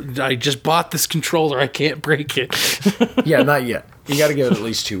 Because I just bought this controller. I can't break it. Yeah, not yet. You got to give it at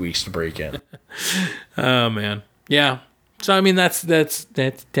least 2 weeks to break it. Oh man, yeah. So I mean, that's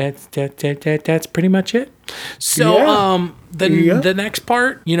pretty much it. So the next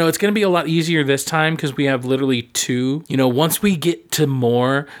part, it's going to be a lot easier this time because we have literally two. Once we get to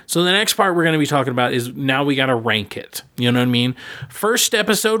more, so the next part we're going to be talking about is now we got to rank it. You know what I mean? First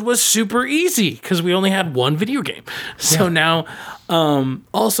episode was super easy because we only had one video game. So now,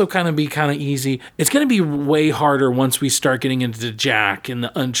 also kind of easy. It's going to be way harder once we start getting into the Jak and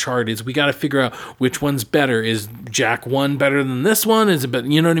the Uncharted. We got to figure out which one's better. Is Jak 1 better than this one? Is it better?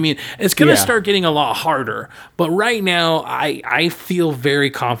 You know what I mean? It's going to start getting a lot harder. But right now, I feel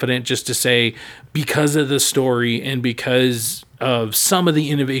very confident just to say, because of the story and because of some of the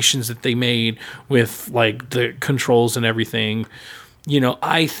innovations that they made with like the controls and everything,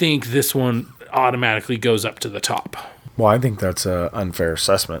 I think this one automatically goes up to the top. Well, I think that's an unfair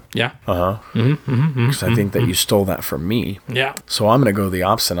assessment. Yeah. Because I think that you stole that from me. Yeah. So I'm going to go the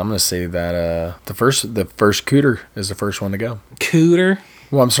opposite. I'm going to say that the first Cooter is the first one to go. Cooter?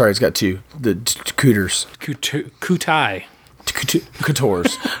 Well, I'm sorry, it's got two. The Cooters. Kutai.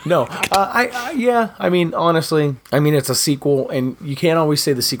 Couture's. No, yeah. I mean, honestly, it's a sequel, and you can't always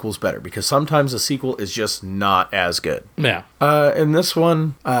say the sequel's better because sometimes a sequel is just not as good. Yeah. In this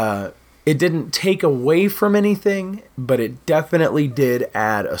one, it didn't take away from anything, but it definitely did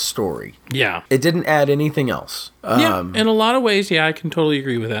add a story. Yeah. It didn't add anything else. Yeah, in a lot of ways, yeah, I can totally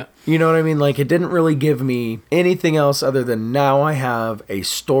agree with that. You know what I mean? Like, it didn't really give me anything else other than now I have a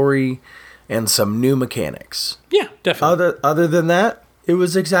story and some new mechanics. Yeah, definitely. Other than that, it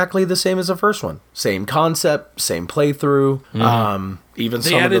was exactly the same as the first one. Same concept, same playthrough. Even They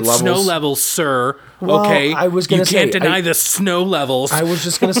some of the added levels. snow levels, sir. Well, okay, I was gonna you can't say, deny the snow levels. I was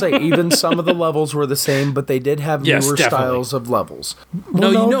just gonna say, even some of the levels were the same, but they did have Yes, newer definitely. styles of levels.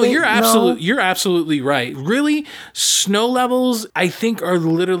 You're absolutely right. Really, snow levels, I think, are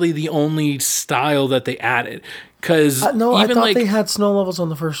literally the only style that they added. Because I thought they had snow levels on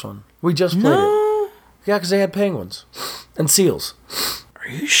the first one. We just played it. Yeah, because they had penguins and seals. Are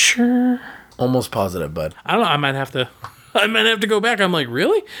you sure? Almost positive, bud. I don't know. I might have to go back. I'm like,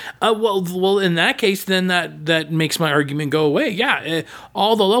 really? Well, in that case, then that makes my argument go away. Yeah,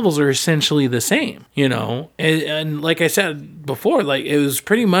 all the levels are essentially the same, and like I said before, like it was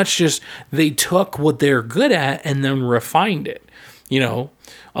pretty much just they took what they're good at and then refined it.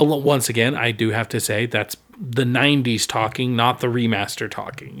 Once again, I do have to say that's the 90s talking, not the remaster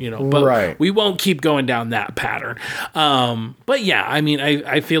talking, but right. We won't keep going down that pattern. But yeah,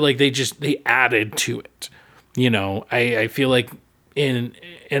 I feel like they added to it. I feel like in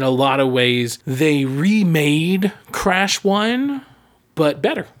a lot of ways they remade Crash 1, but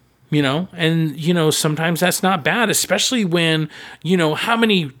better. And sometimes that's not bad, especially when, how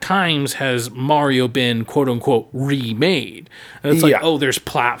many times has Mario been quote unquote remade? And it's like, there's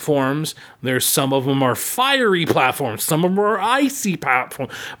platforms. There's some of them are fiery platforms. Some of them are icy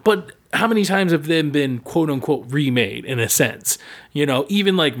platforms. But how many times have they been quote unquote remade in a sense?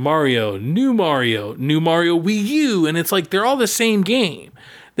 Even like New Mario Wii U. And it's like, they're all the same game.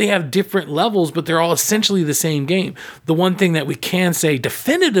 They have different levels, but they're all essentially the same game. The one thing that we can say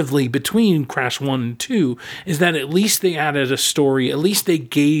definitively between Crash 1 and 2 is that at least they added a story. At least they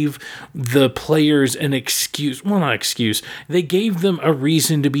gave the players an excuse. Well, not excuse. They gave them a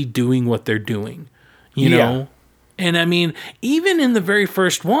reason to be doing what they're doing, you know? And even in the very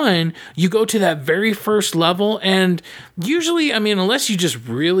first one, you go to that very first level, and usually, unless you just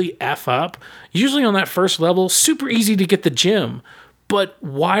really F up, usually on that first level, super easy to get the gem. But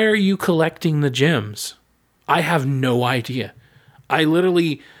why are you collecting the gems? I have no idea. I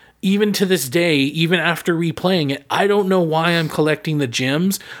literally, even to this day, even after replaying it, I don't know why I'm collecting the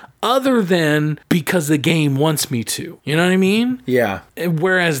gems other than because the game wants me to. You know what I mean? Yeah.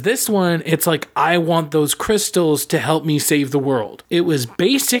 Whereas this one, it's like, I want those crystals to help me save the world. It was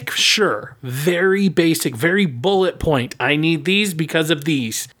basic, sure. Very basic, very bullet point. I need these because of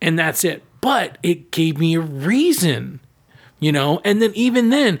these. And that's it. But it gave me a reason. And then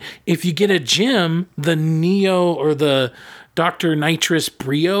even then, if you get a gem, the Neo or the Dr. Nitrous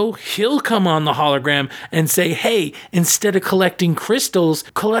Brio, he'll come on the hologram and say, hey, instead of collecting crystals,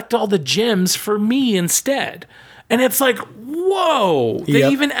 collect all the gems for me instead. And it's like, whoa, they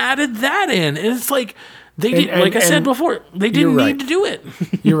even added that in. And it's like, they did, like I said before, they didn't need to do it.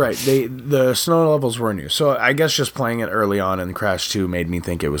 You're right. The snow levels were new. So I guess just playing it early on in Crash 2 made me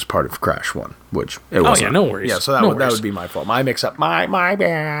think it was part of Crash 1, which it wasn't. Oh, yeah, no worries. Yeah, so that would be my fault. My mix-up. My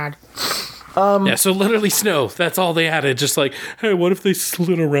bad. Yeah, so literally snow. That's all they added. Just like, hey, what if they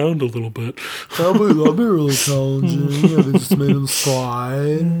slid around a little bit? That'd be really challenging. Yeah, they just made them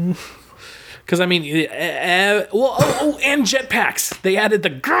slide. Because, and jetpacks. They added the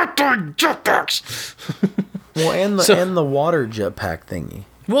jetpacks. Well, and the water jetpack thingy.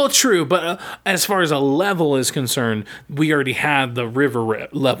 Well, true, but as far as a level is concerned, we already had the river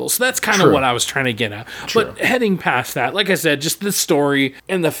level. So that's kind of what I was trying to get at. True. But heading past that, like I said, just the story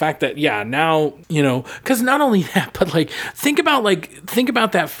and the fact that, now, because not only that, but think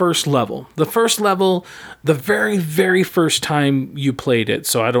about that first level. The first level, the very, very first time you played it.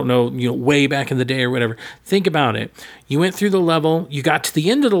 So I don't know, way back in the day or whatever. Think about it. You went through the level, you got to the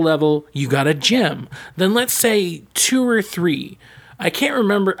end of the level, you got a gem. Then let's say 2 or 3. I can't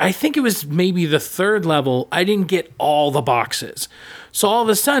remember. I think it was maybe the third level. I didn't get all the boxes. So all of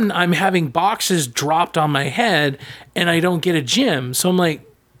a sudden, I'm having boxes dropped on my head, and I don't get a gem. So I'm like,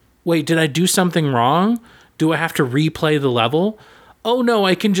 wait, did I do something wrong? Do I have to replay the level? Oh, no,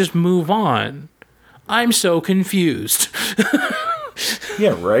 I can just move on. I'm so confused.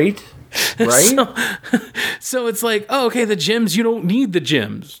 Yeah, right? Right? So it's like, oh, okay, the gems, you don't need the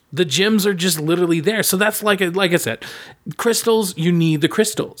gems. The gems are just literally there. So that's like I said, crystals, you need the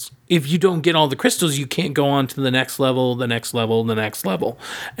crystals. If you don't get all the crystals, you can't go on to the next level, the next level, the next level.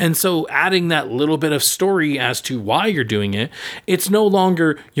 And so adding that little bit of story as to why you're doing it, it's no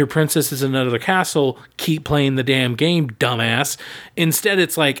longer your princess is in another castle, keep playing the damn game, dumbass. Instead,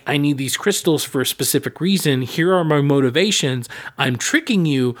 it's like, I need these crystals for a specific reason. Here are my motivations. I'm tricking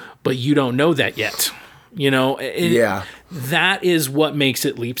you, but you don't know that yet. You know, that is what makes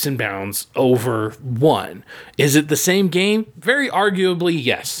it leaps and bounds over one. Is it the same game? Very arguably,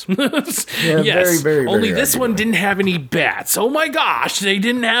 yes. Yeah, yes. very, Only very this one didn't have any bats. Oh my gosh, they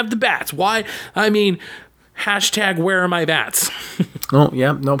didn't have the bats. Why? I mean, hashtag where are my bats? Oh,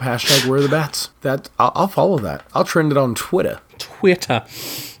 yeah, no, hashtag where are the bats. I'll follow that. I'll trend it on Twitter.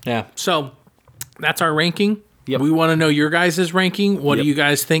 Yeah. So that's our ranking. Yep. We want to know your guys' ranking. What do you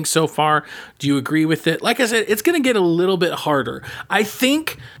guys think so far? Do you agree with it? Like I said, it's going to get a little bit harder. I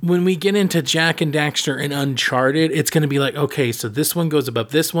think when we get into Jak and Daxter and Uncharted, it's going to be like, okay, so this one goes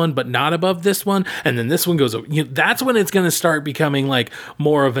above this one, but not above this one. And then this one goes, that's when it's going to start becoming like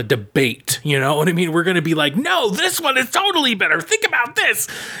more of a debate. You know what I mean? We're going to be like, no, this one is totally better. Think about this.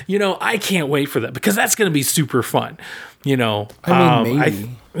 You know, I can't wait for that because that's going to be super fun. You know, I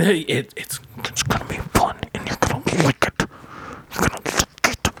mean, maybe. It's going to be fun. And you're going to lick it. You're going to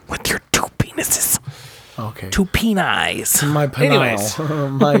lick it with your two penises. Okay. Two penis. My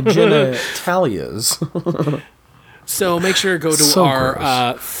penile. My genitalias. So make sure to go to our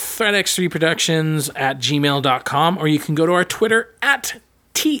ThreatX3 Productions at gmail.com, or you can go to our Twitter at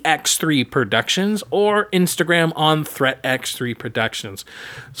TX3 Productions or Instagram on ThreatX3 Productions.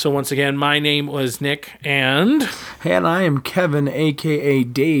 So once again, my name was Nick and I am Kevin, a.k.a.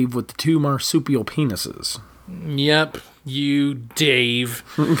 Dave, with the two marsupial penises. Yep, you Dave.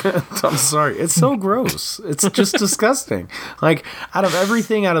 I'm sorry. It's so gross. It's just disgusting. Like, out of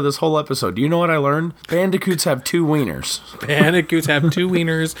everything out of this whole episode, do you know what I learned? Bandicoots have two wieners. Bandicoots have two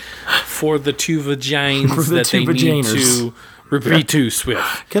wieners for the two vagines that they need to repeat to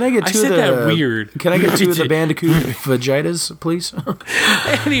Swift. Can I get two I said that weird. Can I get two of the Bandicoot vaginas, please?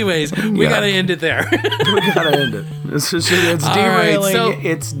 Anyways, we got to end it there. We got to end it. It's derailing. Right,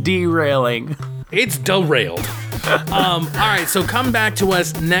 it's derailing. It's derailed. All right, so come back to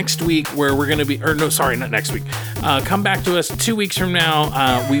us next week where we're going to be, or no, sorry, not next week. Come back to us 2 weeks from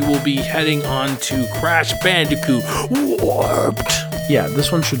now. We will be heading on to Crash Bandicoot Warped. Yeah,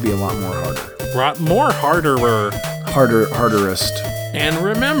 this one should be a lot more harder. Harderest. Harderest. And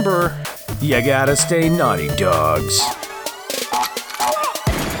remember, you gotta stay naughty, dogs.